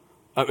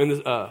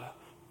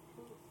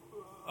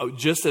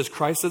 just as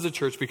Christ does the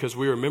church, because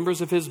we are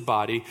members of his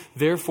body,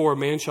 therefore a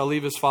man shall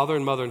leave his father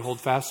and mother and hold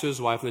fast to his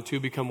wife, and the 2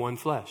 become one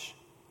flesh.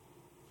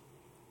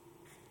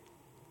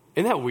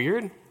 Isn't that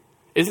weird?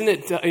 Isn't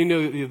it,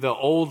 the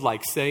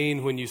old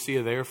saying, when you see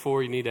a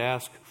therefore, you need to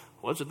ask,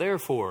 what's it there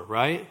for,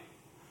 right?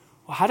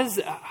 Well,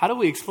 how do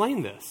we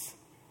explain this?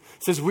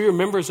 It says, we are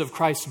members of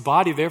Christ's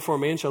body, therefore a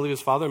man shall leave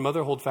his father and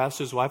mother, hold fast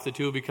to his wife, the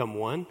 2 will become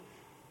one.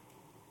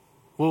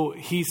 Well,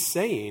 he's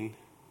saying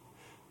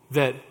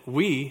that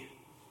we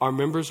are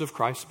members of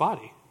Christ's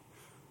body.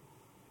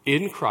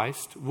 In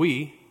Christ,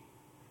 we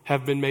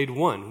have been made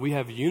one. We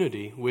have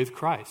unity with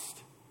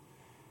Christ.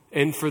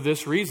 And for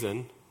this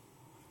reason,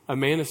 a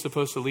man is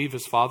supposed to leave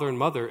his father and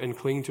mother and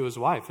cling to his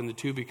wife, and the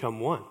 2 become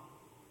one.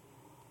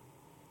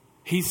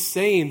 He's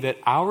saying that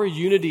our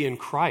unity in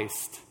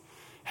Christ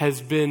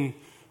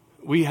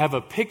we have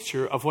a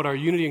picture of what our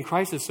unity in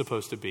Christ is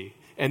supposed to be,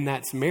 and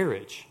that's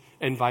marriage,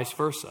 and vice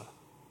versa.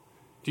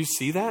 Do you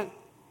see that?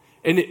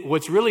 And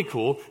what's really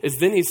cool is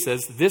then he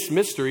says, this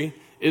mystery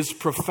is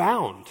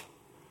profound.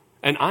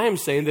 And I am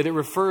saying that it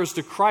refers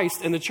to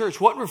Christ and the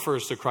church. What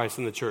refers to Christ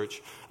and the church?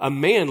 A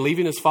man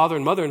leaving his father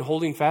and mother and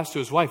holding fast to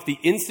his wife. The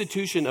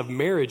institution of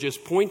marriage is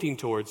pointing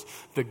towards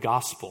the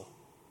gospel.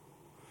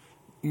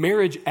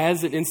 Marriage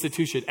as an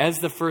institution, as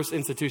the first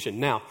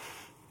institution. Now,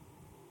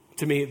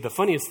 to me, the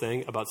funniest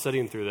thing about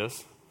studying through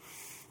this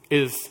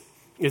is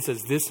it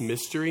says this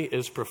mystery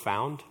is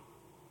profound,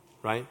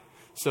 right?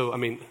 So, I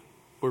mean,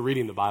 we're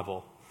reading the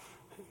Bible.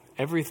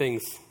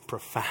 Everything's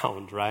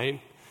profound,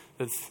 right?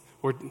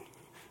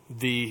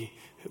 The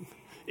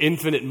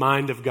infinite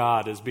mind of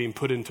God is being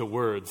put into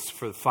words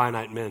for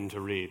finite men to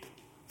read.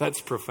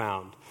 That's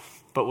profound.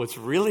 But what's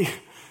really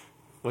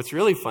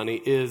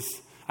funny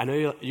is, I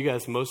know you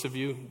guys, most of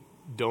you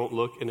don't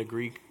look in a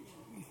Greek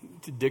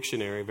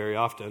dictionary very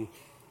often,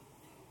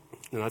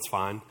 and that's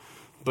fine.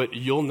 But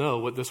you'll know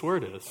what this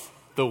word is.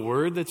 The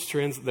word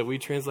that we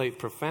translate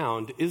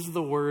profound is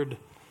the word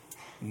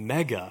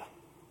mega.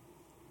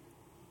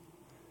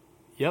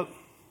 Yep.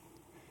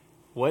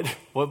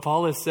 What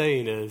Paul is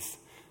saying is,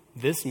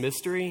 this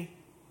mystery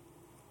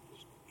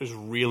is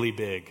really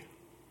big.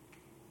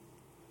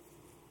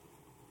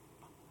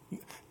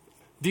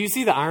 Do you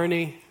see the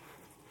irony?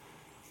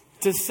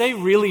 To say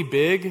really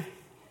big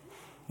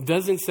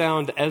doesn't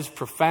sound as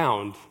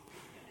profound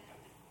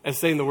as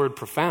saying the word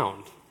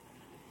profound.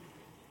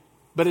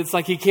 But it's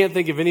like he can't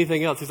think of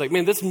anything else. He's like,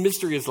 man, this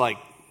mystery is like,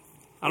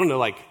 I don't know,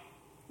 like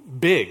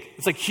big.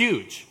 It's like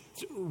huge.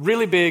 It's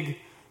really big.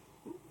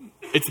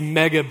 It's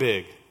mega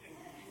big.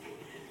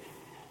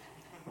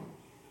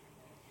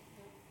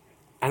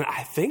 And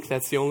I think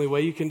that's the only way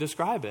you can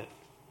describe it.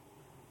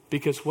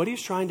 Because what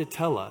he's trying to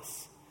tell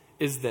us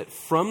is that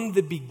from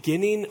the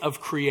beginning of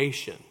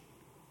creation,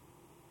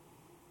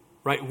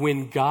 right,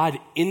 when God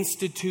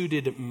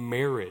instituted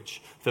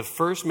marriage, the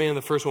first man,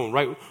 the first woman,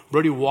 right?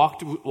 Brody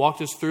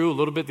walked us through a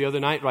little bit the other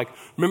night. Like,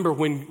 remember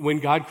when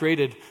God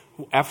created,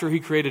 after he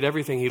created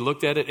everything, he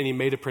looked at it and he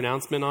made a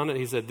pronouncement on it.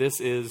 He said, this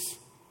is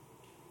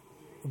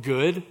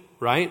good,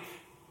 right?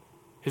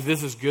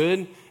 This is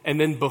good. And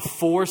then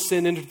before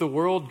sin entered the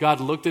world, God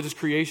looked at his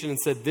creation and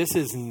said, this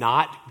is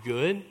not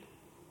good.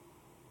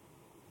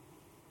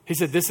 He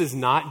said, this is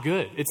not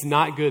good. It's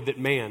not good that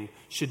man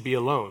should be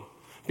alone.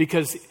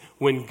 Because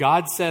when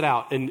God set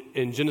out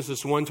in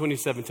Genesis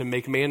 1:27 to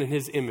make man in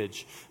his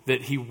image,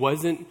 that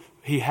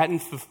he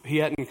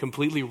hadn't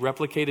completely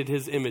replicated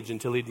his image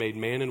until he'd made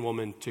man and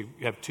woman to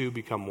have two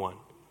become one.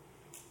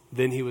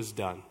 Then he was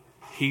done.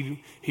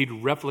 He'd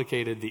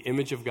replicated the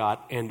image of God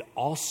and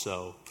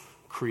also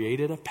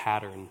created a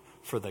pattern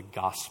for the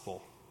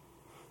gospel.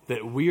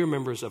 That we are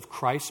members of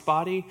Christ's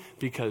body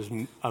because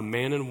a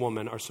man and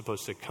woman are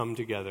supposed to come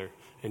together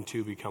and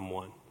two become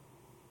one.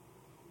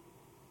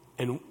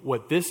 And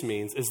what this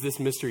means is this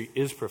mystery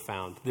is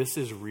profound. This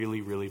is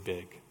really, really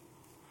big.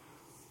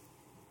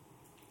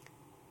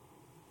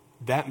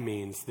 That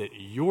means that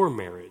your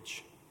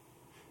marriage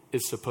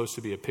is supposed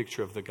to be a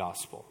picture of the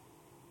gospel.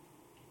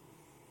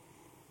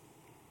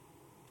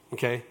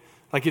 Okay?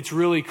 Like, it's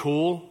really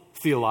cool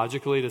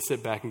theologically to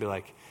sit back and be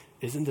like,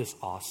 isn't this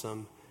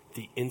awesome?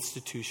 The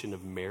institution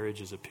of marriage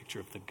is a picture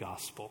of the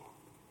gospel.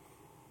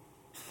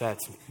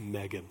 That's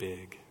mega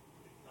big.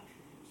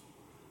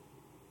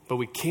 But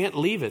we can't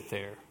leave it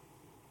there.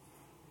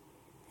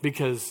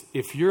 Because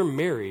if you're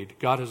married,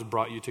 God has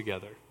brought you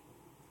together.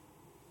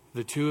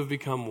 The two have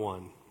become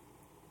one.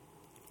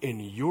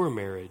 And your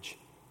marriage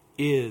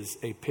is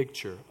a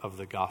picture of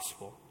the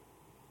gospel.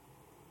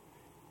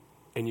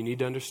 And you need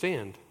to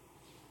understand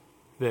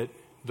that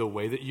the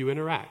way that you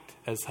interact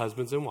as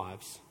husbands and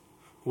wives,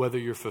 whether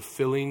you're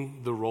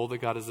fulfilling the role that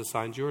God has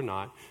assigned you or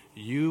not,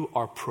 you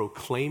are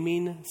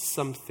proclaiming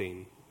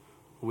something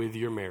with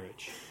your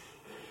marriage.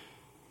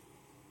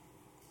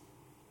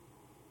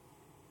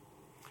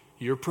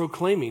 You're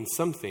proclaiming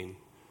something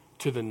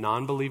to the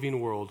non-believing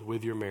world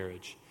with your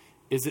marriage.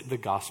 Is it the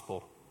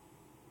gospel?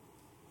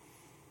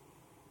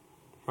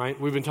 Right?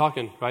 We've been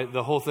talking, right?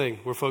 The whole thing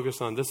we're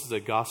focused on, this is a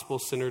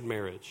gospel-centered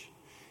marriage.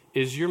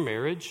 Is your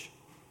marriage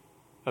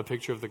a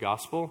picture of the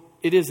gospel?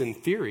 It is in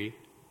theory,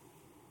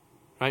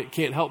 right?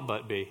 Can't help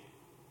but be.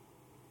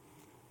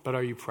 But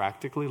are you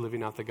practically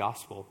living out the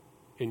gospel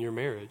in your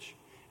marriage?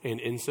 And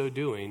in so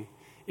doing,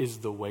 is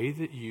the way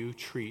that you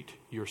treat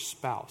your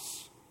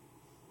spouse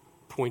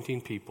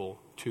pointing people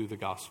to the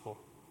gospel?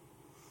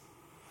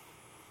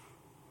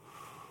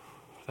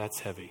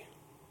 That's heavy.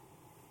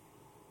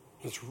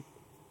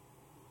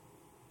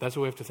 That's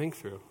what we have to think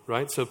through,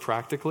 right? So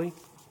practically,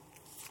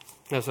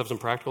 let's have some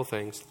practical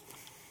things.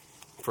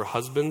 For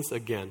husbands,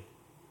 again,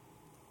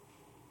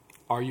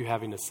 are you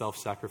having a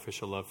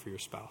self-sacrificial love for your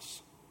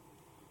spouse?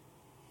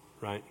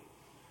 Right?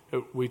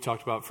 We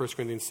talked about 1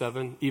 Corinthians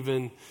 7.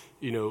 Even,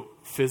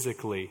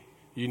 physically,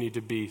 you need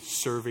to be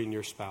serving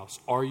your spouse.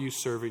 Are you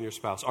serving your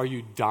spouse? Are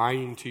you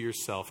dying to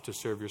yourself to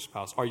serve your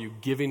spouse? Are you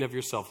giving of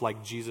yourself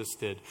like Jesus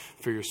did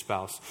for your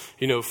spouse?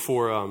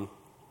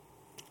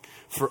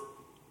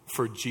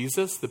 For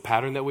Jesus, the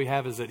pattern that we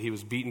have is that he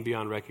was beaten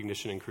beyond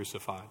recognition and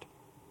crucified.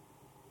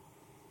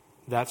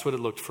 That's what it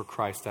looked for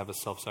Christ to have a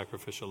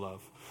self-sacrificial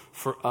love.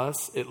 For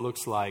us, it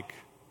looks like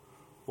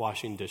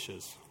washing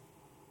dishes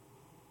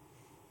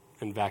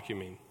and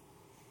vacuuming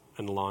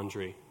and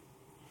laundry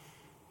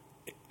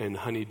and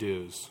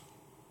honeydews.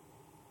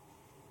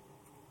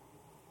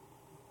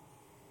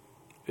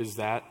 Is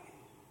that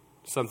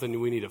something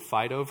we need to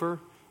fight over?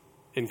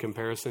 in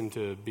comparison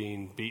to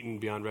being beaten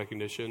beyond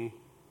recognition,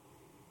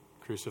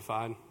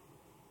 crucified?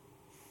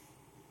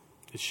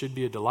 It should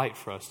be a delight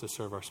for us to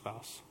serve our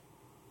spouse.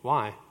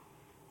 Why?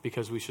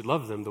 Because we should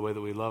love them the way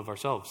that we love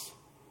ourselves,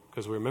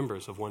 because we're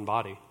members of one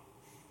body.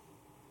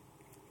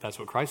 That's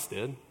what Christ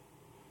did,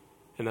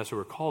 and that's what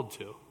we're called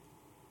to.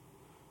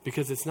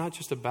 Because it's not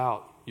just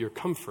about your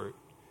comfort,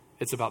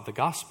 it's about the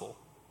gospel.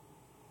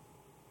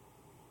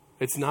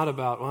 It's not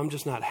about, well, I'm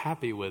just not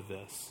happy with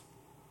this.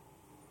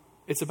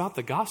 It's about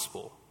the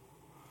gospel.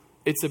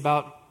 It's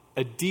about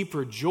a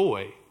deeper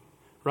joy,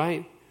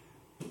 right?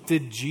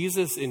 Did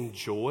Jesus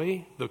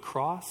enjoy the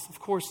cross? Of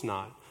course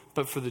not.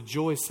 But for the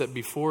joy set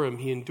before him,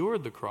 he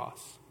endured the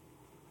cross.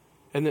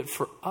 And that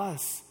for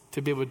us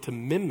to be able to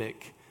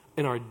mimic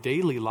in our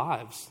daily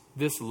lives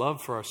this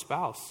love for our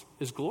spouse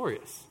is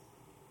glorious,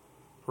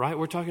 right?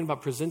 We're talking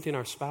about presenting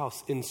our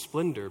spouse in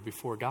splendor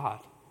before God.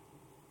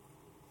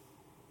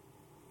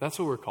 That's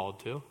what we're called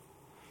to.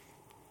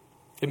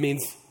 It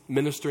means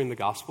ministering the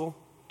gospel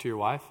to your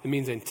wife. It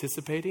means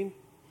anticipating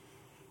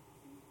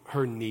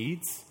her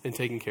needs and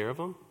taking care of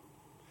them.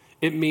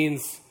 It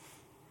means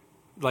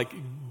like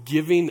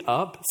giving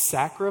up,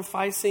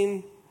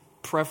 sacrificing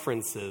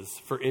preferences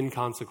for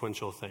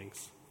inconsequential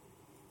things.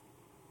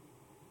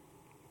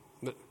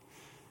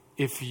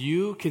 If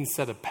you can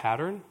set a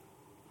pattern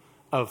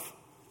of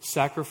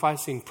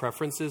sacrificing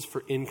preferences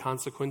for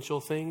inconsequential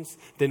things,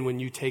 then when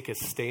you take a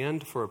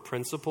stand for a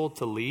principle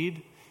to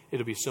lead,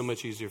 it'll be so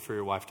much easier for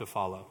your wife to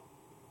follow.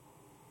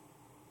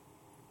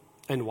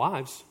 And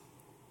wives,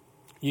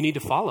 you need to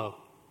follow.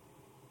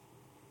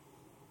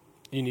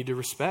 You need to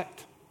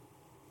respect.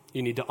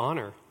 You need to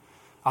honor.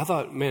 I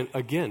thought, man,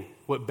 again,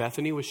 what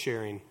Bethany was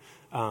sharing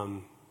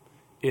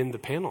in the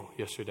panel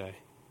yesterday.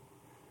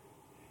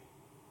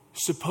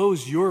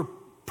 Suppose your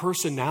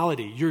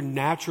personality, your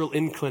natural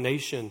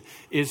inclination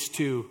is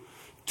to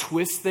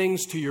twist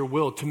things to your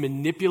will, to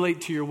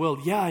manipulate to your will.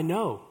 Yeah, I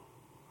know.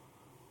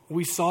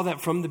 We saw that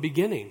from the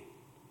beginning.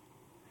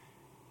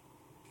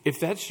 If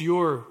that's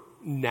your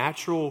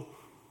natural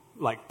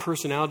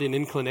personality and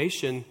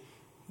inclination,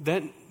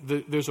 then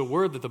there's a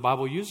word that the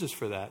Bible uses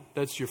for that.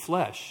 That's your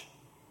flesh.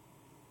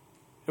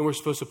 And we're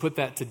supposed to put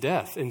that to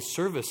death in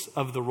service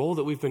of the role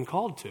that we've been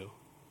called to.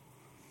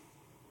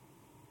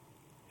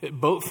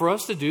 For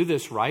us to do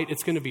this right,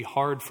 it's going to be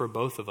hard for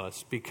both of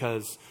us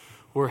because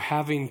we're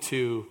having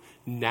to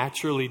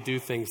naturally do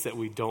things that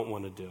we don't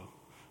want to do,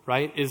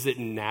 right? Is it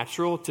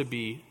natural to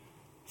be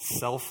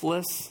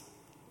selfless?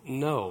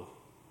 No,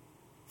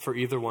 for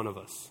either one of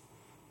us.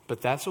 But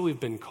that's what we've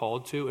been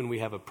called to, and we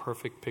have a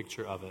perfect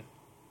picture of it.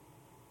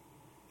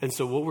 And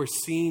so what we're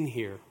seeing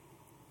here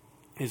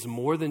is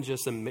more than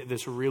just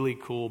this really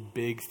cool,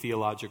 big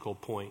theological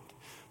point,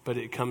 but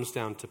it comes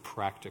down to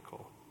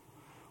practical.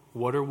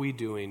 What are we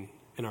doing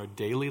in our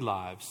daily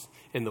lives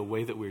in the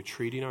way that we're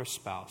treating our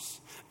spouse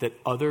that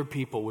other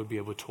people would be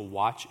able to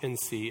watch and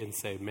see and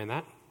say,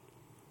 man,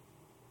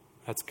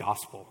 that's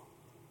gospel.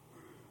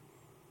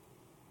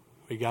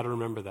 We got to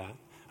remember that.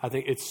 I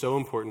think it's so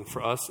important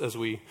for us as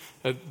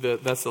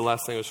that's the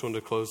last thing I just wanted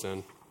to close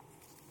in,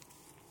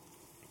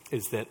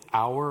 is that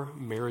our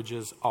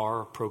marriages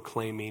are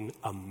proclaiming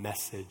a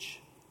message.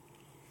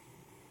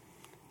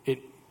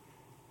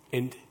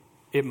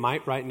 It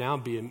might right now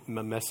be a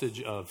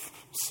message of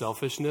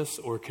selfishness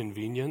or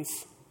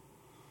convenience,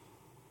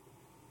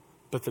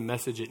 but the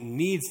message it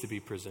needs to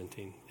be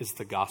presenting is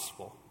the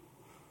gospel.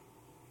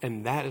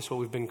 And that is what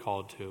we've been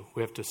called to.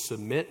 We have to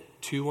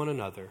submit to one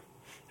another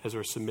as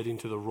we're submitting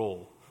to the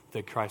role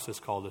that Christ has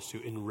called us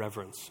to in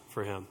reverence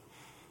for him.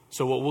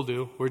 So what we'll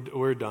do,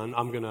 we're done.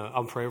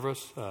 I'll pray over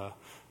us.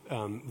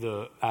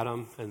 The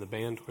Adam and the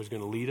band is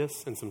going to lead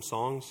us in some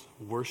songs,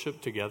 worship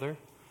together.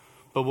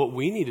 But what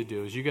we need to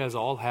do is you guys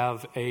all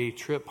have a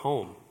trip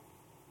home.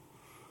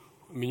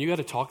 I mean, you got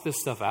to talk this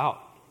stuff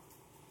out.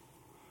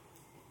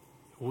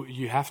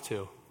 You have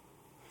to.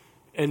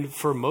 And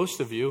for most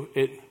of you,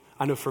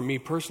 I know for me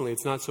personally,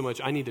 it's not so much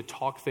I need to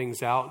talk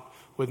things out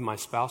with my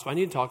spouse, but I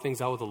need to talk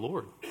things out with the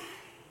Lord.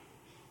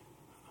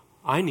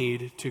 I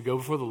need to go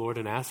before the Lord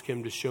and ask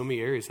him to show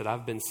me areas that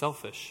I've been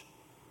selfish,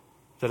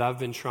 that I've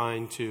been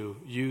trying to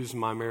use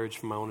my marriage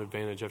for my own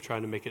advantage. I've tried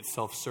to make it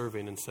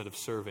self-serving instead of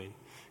serving.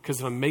 Because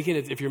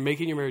if you're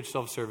making your marriage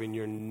self-serving,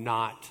 you're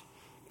not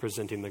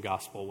presenting the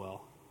gospel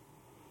well.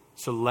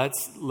 So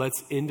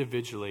let's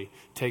individually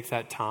take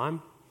that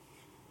time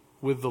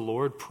with the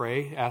Lord,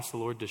 pray, ask the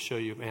Lord to show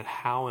you, man,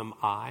 how am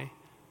I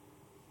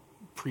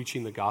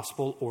preaching the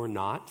gospel or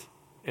not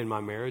in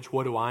my marriage?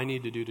 What do I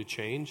need to do to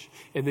change?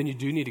 And then you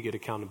do need to get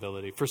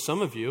accountability. For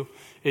some of you,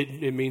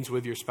 it means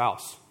with your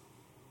spouse.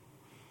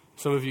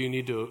 Some of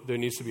you there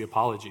needs to be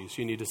apologies.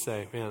 You need to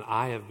say, man,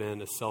 I have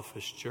been a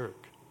selfish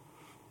jerk.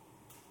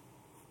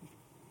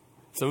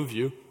 Some of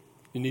you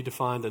need to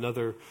find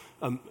another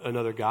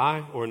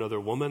guy or another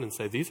woman and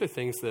say, these are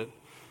things that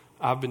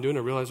I've been doing. I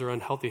realize are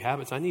unhealthy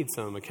habits. I need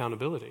some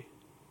accountability.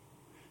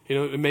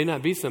 It may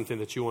not be something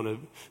that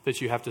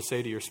you have to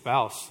say to your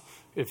spouse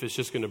if it's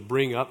just going to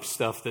bring up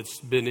stuff that's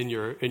been in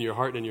your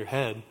heart and in your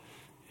head.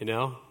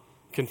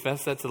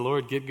 confess that to the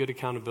Lord, get good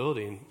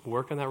accountability, and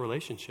work on that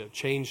relationship.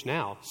 Change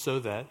now so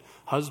that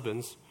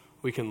husbands,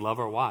 we can love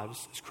our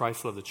wives as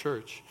Christ loved the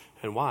church,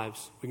 and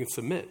wives, we can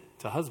submit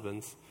to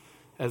husbands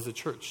as the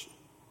church,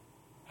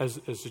 as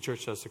the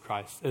church does to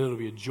Christ. And it'll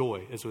be a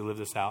joy as we live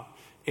this out.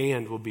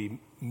 And we'll be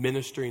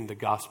ministering the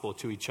gospel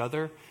to each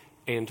other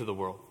and to the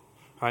world.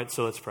 All right,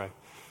 so let's pray.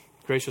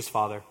 Gracious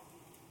Father,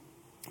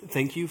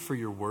 thank you for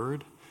your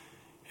word.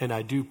 And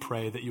I do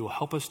pray that you will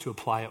help us to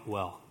apply it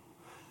well.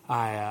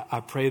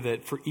 I pray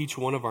that for each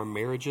one of our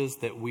marriages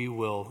that we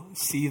will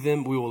see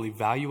them, we will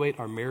evaluate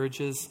our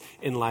marriages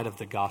in light of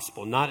the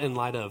gospel, not in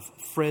light of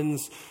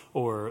friends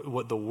or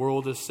what the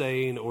world is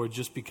saying or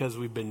just because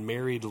we've been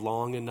married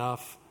long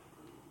enough,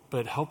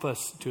 but help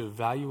us to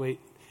evaluate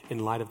in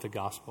light of the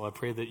gospel. I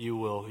pray that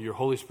your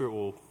Holy Spirit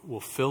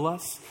will fill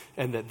us,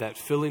 and that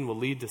filling will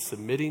lead to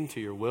submitting to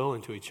your will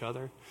and to each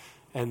other,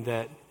 and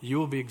that you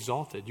will be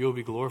exalted, you will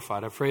be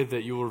glorified. I pray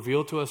that you will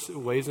reveal to us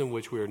ways in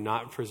which we are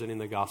not presenting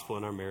the gospel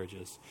in our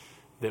marriages,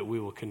 that we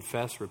will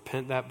confess,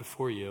 repent that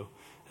before you,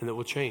 and that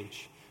we'll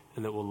change,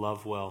 and that we'll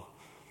love well.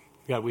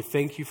 God, we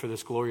thank you for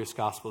this glorious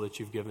gospel that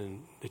you've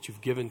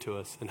given to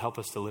us, and help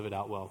us to live it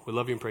out well. We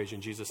love you and praise you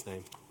in Jesus'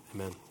 name.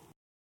 Amen.